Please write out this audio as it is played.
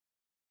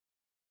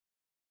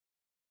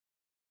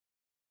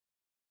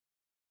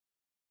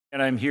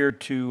And I'm here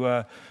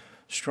to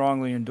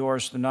strongly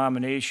endorse the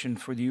nomination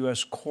for the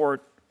U.S.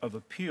 Court of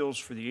Appeals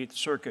for the Eighth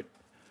Circuit,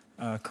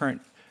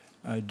 current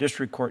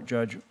District Court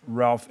Judge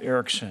Ralph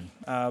Erickson.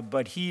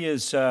 But he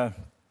is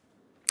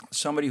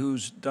somebody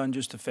who's done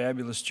just a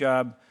fabulous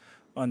job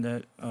on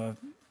the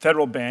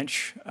federal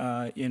bench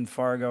in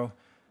Fargo,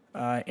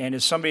 and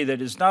is somebody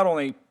that is not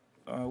only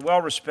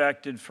well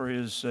respected for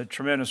his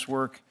tremendous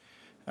work,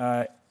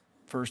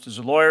 first as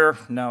a lawyer,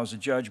 now as a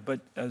judge,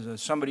 but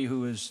as somebody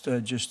who is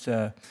just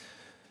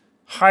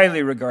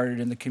highly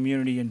regarded in the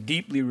community and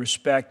deeply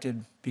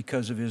respected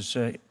because of his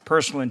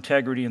personal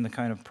integrity and the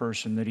kind of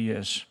person that he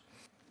is.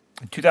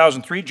 In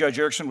 2003, Judge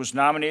Erickson was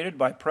nominated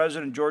by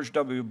President George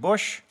W.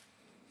 Bush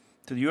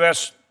to the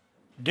U.S.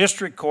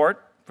 District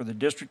Court for the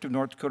District of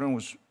North Dakota and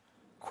was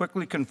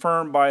quickly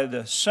confirmed by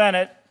the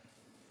Senate,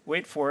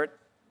 wait for it,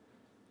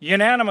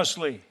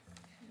 unanimously.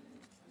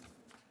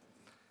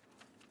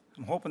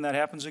 I'm hoping that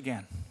happens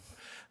again.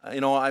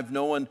 You know, I've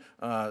known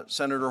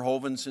Senator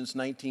Hoeven since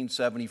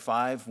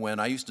 1975 when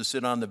I used to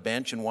sit on the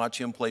bench and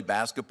watch him play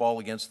basketball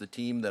against the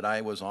team that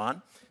I was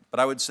on. But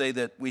I would say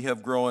that we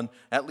have grown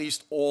at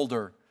least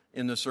older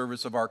in the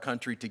service of our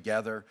country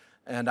together,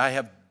 and I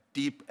have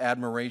deep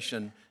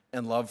admiration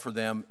and love for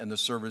them and the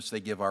service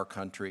they give our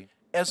country.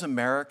 As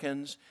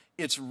Americans,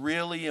 it's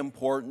really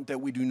important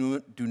that we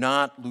do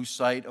not lose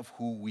sight of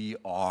who we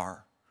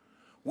are.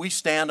 We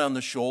stand on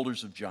the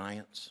shoulders of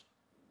giants.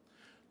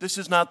 This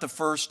is not the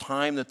first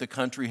time that the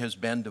country has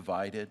been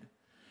divided.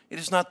 It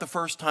is not the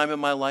first time in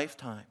my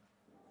lifetime.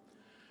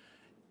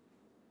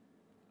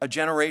 A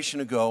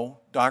generation ago,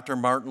 Dr.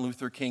 Martin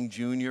Luther King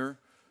Jr.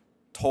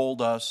 told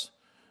us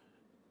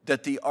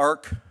that the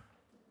arc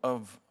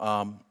of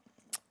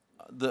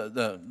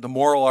the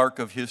moral arc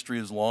of history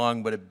is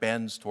long, but it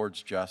bends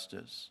towards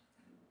justice.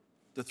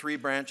 The three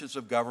branches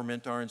of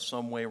government are in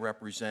some way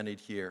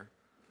represented here.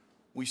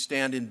 We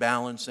stand in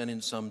balance and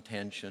in some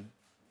tension.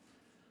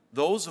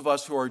 Those of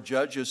us who are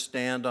judges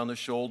stand on the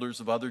shoulders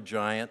of other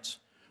giants.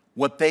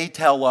 What they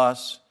tell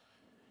us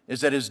is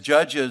that as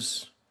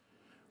judges,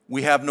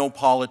 we have no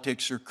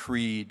politics or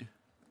creed.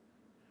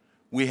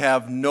 We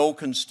have no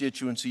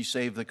constituency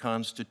save the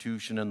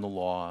Constitution and the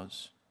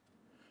laws.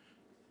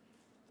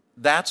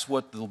 That's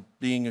what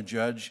being a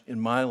judge in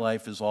my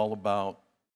life is all about.